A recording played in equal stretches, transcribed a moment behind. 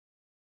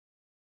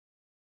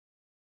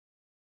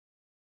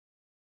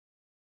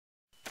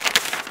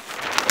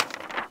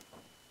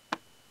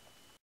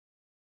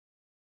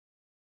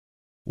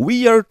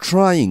We are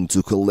trying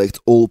to collect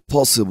all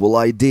possible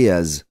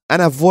ideas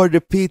and avoid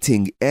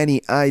repeating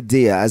any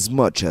idea as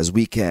much as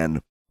we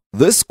can.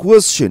 This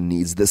question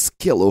needs the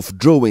skill of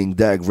drawing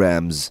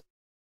diagrams.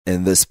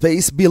 In the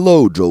space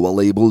below, draw a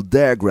labeled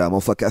diagram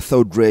of a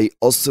cathode ray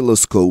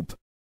oscilloscope.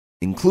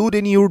 Include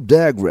in your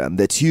diagram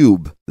the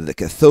tube, the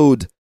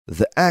cathode,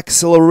 the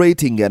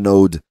accelerating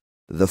anode,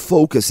 the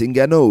focusing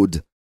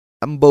anode,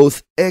 and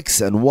both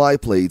X and Y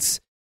plates.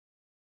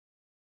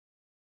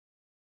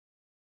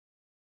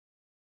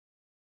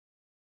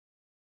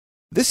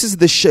 This is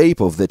the shape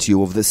of the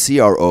tube of the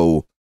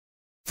C.R.O.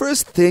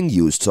 First thing,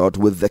 you start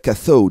with the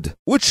cathode,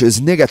 which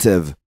is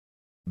negative.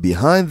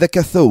 Behind the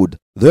cathode,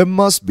 there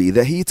must be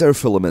the heater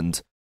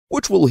filament,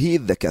 which will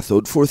heat the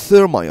cathode for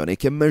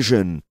thermionic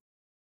emission.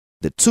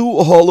 The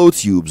two hollow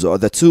tubes are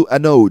the two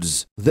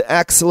anodes, the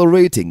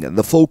accelerating and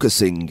the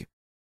focusing.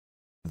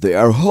 They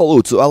are hollow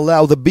to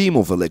allow the beam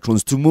of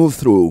electrons to move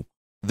through.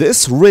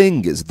 This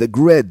ring is the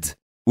grid,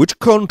 which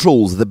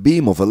controls the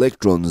beam of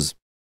electrons.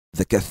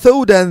 The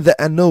cathode and the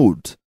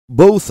anode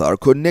both are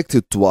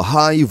connected to a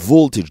high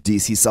voltage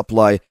DC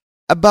supply,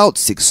 about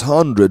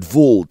 600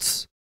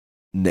 volts.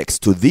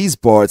 Next to these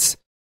parts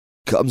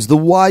comes the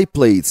Y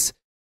plates,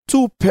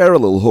 two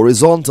parallel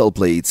horizontal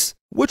plates,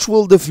 which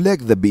will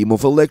deflect the beam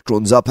of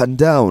electrons up and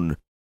down.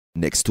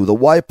 Next to the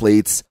Y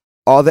plates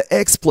are the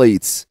X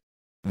plates.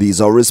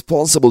 These are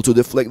responsible to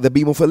deflect the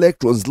beam of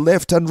electrons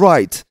left and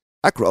right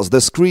across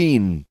the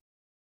screen.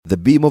 The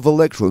beam of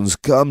electrons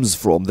comes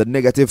from the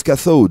negative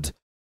cathode,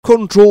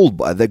 controlled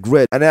by the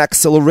grid and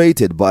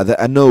accelerated by the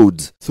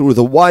anode through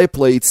the Y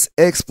plates,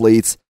 X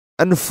plates,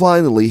 and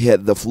finally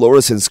hit the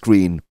fluorescent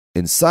screen.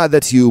 Inside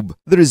the tube,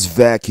 there is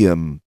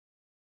vacuum.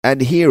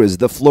 And here is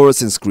the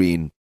fluorescent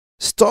screen,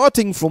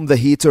 starting from the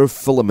heater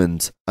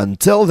filament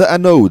until the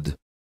anode.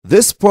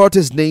 This part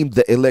is named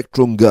the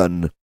electron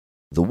gun.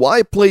 The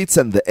Y plates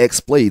and the X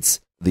plates,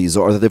 these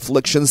are the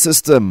deflection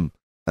system.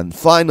 And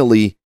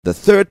finally, the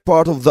third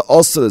part of the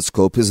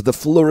oscilloscope is the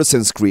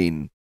fluorescent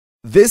screen.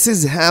 This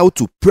is how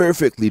to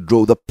perfectly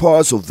draw the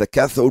parts of the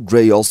cathode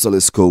ray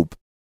oscilloscope.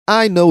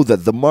 I know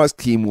that the mark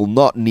scheme will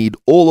not need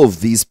all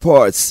of these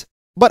parts,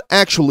 but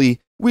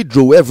actually, we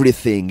drew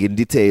everything in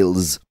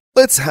details.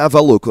 Let's have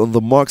a look on the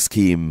mark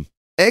scheme.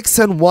 X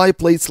and Y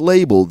plates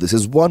labeled, this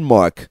is one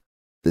mark.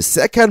 The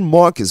second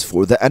mark is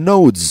for the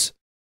anodes.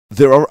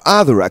 There are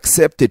other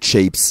accepted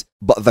shapes,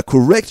 but the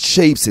correct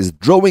shapes is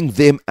drawing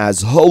them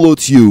as hollow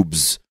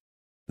tubes.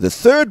 The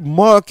third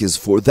mark is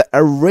for the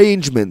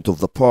arrangement of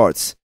the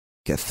parts,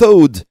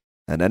 cathode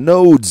and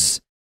anodes,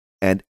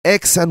 and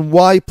X and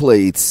Y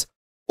plates,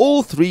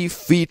 all three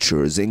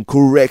features in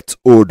correct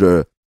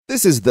order.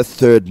 This is the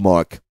third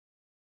mark.